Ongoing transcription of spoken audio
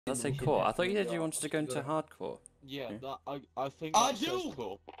Let's say core. I thought you said you wanted to go into hardcore. Yeah, I think I that do! says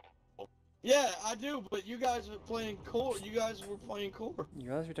core. Yeah, I do, but you guys are playing core. You guys were playing core. You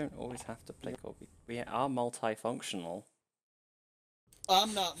realize we don't always have to play core. We are multifunctional.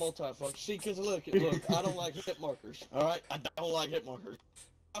 I'm not multifunctional. See, because look, I don't like hit markers. Alright? I don't like hit markers. If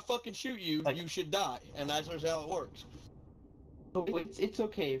I fucking shoot you, you should die. And that's just how it works. Oh, it's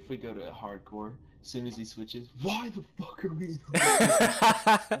okay if we go to hardcore as soon as he switches. Why the fuck are we? 30 seconds.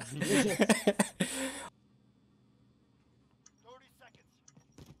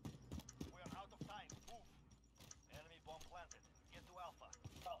 We are out of time. Move. Enemy bomb planted. Get to Alpha.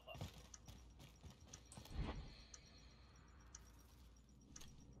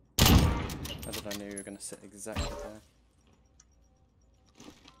 How did I know you were going to sit exactly there?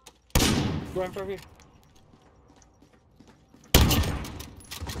 Go in for you.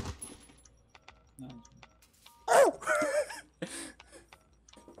 Oh!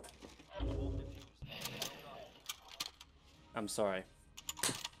 I'm sorry,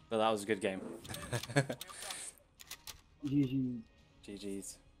 but that was a good game. GG.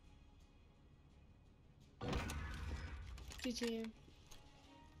 GG's. GG.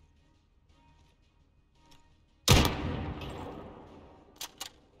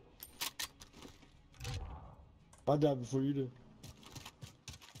 I died before you did.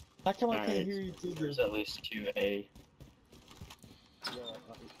 How come I can't hear you too? There's at least 2A. Yeah,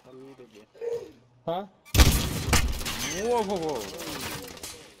 I muted you. Huh? Whoa, whoa, whoa.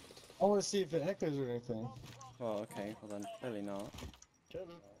 I want to see if it echoes or anything. Oh, okay. Well then, clearly not. Can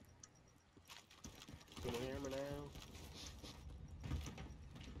you hear me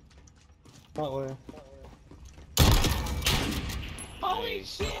now? That way. Holy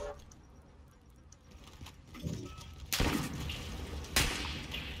shit!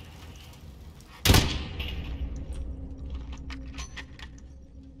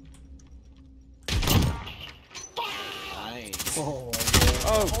 Oh,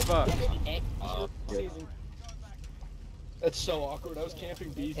 Oh, fuck. That's so awkward. I was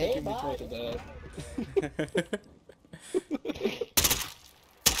camping B thinking we tried to die.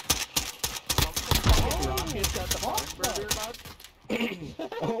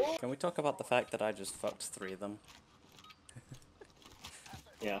 Can we talk about the fact that I just fucked 3 of them?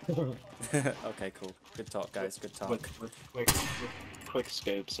 Yeah. Okay, cool. Good talk, guys. Good talk. Quick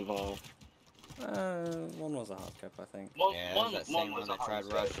scopes of all. One was a hard cap, I think. Yeah, that was that same one that tried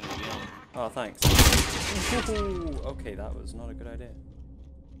rushing again. Oh, thanks. Ooh, okay, that was not a good idea.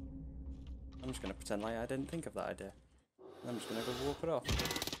 I'm just gonna pretend like I didn't think of that idea. I'm just gonna go walk it off.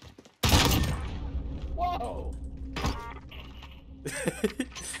 Whoa!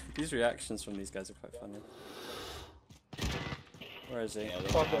 These reactions from these guys are quite funny. Where is he? Yeah,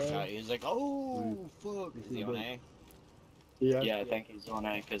 the last shot, he was like, oh, fuck. Is he on A? Yeah, I think he's on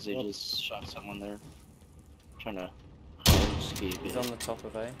A because he just shot someone there. Trying to escape. He's on the top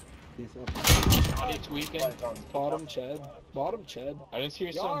of A. Body tweaking. Bottom Chad. Bottom Chad. I just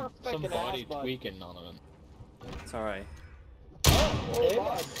hear some body tweaking on him. It's alright.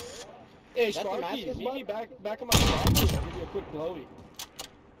 Hey, Sparky, meet me back on my property. I'll give you a quick blowy.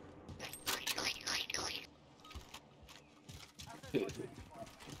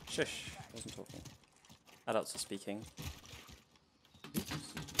 Shush. I wasn't talking. Adults are speaking.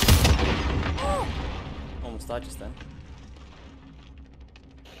 Almost died just then.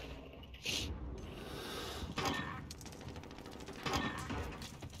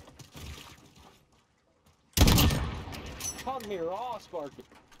 Fuck me raw, Sparky.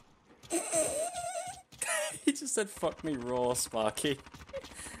 He just said, fuck me raw, Sparky.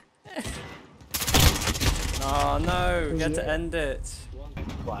 Oh no, we had to end it.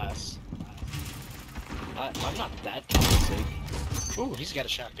 Class. I'm not that toxic. Ooh, he's got a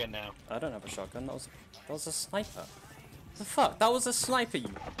shotgun now. I don't have a shotgun, that was a sniper. The fuck? That was a sniper, you...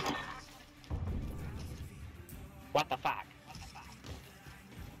 What the fuck?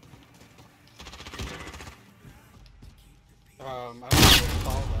 I don't know what to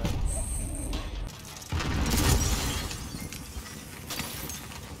call that.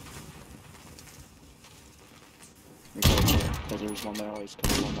 Because there's one that always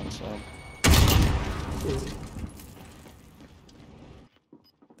comes on that side.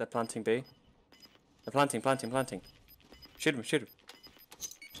 They're planting B. They're planting. Shoot him.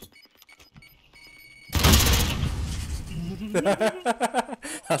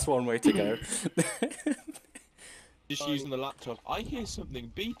 That's one way to go. Just using the laptop. I hear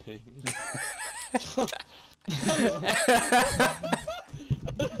something beeping.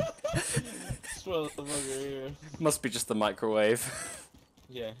 Swell the bugger here. Must be just the microwave.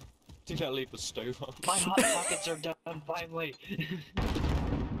 Yeah. Did not leave the stove on. My hot pockets are done finally.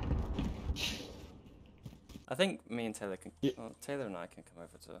 I think me and Taylor can. Yeah. Well, Taylor and I can come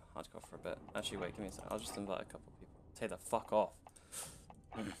over to hardcore for a bit. Actually, wait, give me a sec. I'll just invite a couple people. Taylor, fuck off.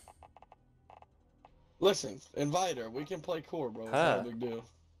 Listen, invite her. We can play core, bro. It's Her? not a big deal.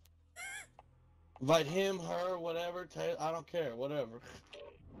 Invite him, her, whatever. I don't care. Whatever.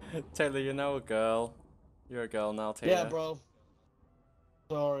 Taylor, you're now a girl. You're a girl now, Taylor. Yeah, bro.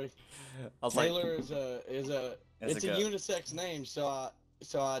 Sorry. I was Taylor like, is a it's a girl. unisex name, so I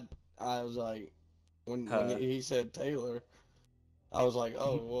was like when he said Taylor, I was like,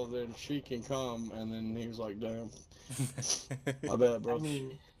 oh well, then she can come, and then he was like, damn, my bad, bro.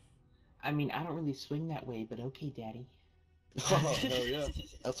 I mean, I don't really swing that way, but okay, Daddy. Oh hell yeah,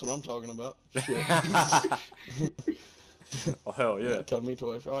 that's what I'm talking about. Shit. Oh hell yeah. Tell me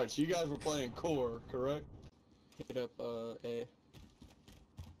twice. All right, so you guys were playing core, correct? Hit up A.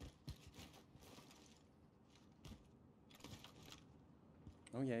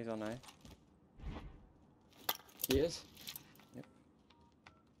 Oh yeah, he's on A. He is.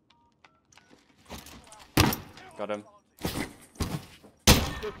 Got him.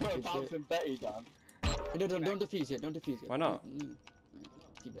 Bouncing Betty down. No, don't defuse it. Don't defuse it. Why not?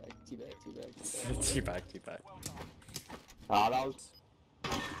 Teabag. Teabag, teabag. Ah, that was.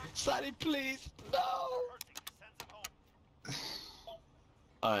 Sonny, please. No.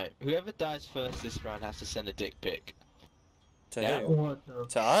 Alright, whoever dies first this round has to send a dick pic. To Yeah. who? What the?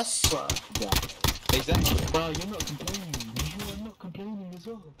 To us? Exactly. Bro, you're not complaining. You are not complaining as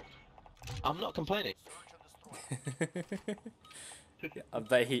well. I'm not complaining. I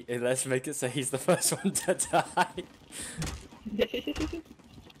bet let's make it so he's the first one to die.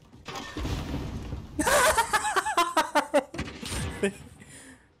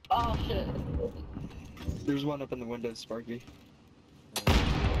 Oh shit. There's one up in the window, Sparky.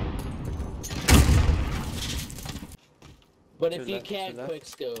 But To if you left, to can, left. quick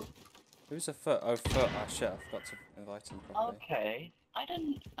scope. Who's a foot? Oh, foot. Oh shit, I forgot to invite him properly. Okay. I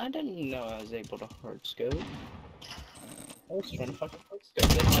didn't know I was able to hard scope. I was trying to fucking hard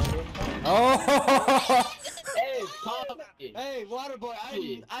scope. Oh! Hey, Tommy. Hey, Waterboy,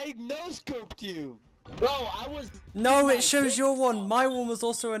 I no scoped you. Bro, I was. No, it shows your one. My one was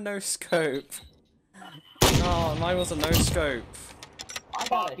also a no scope. Oh, mine was a no scope. I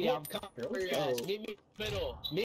got it. I'm coming for your ass. Meet me in the middle.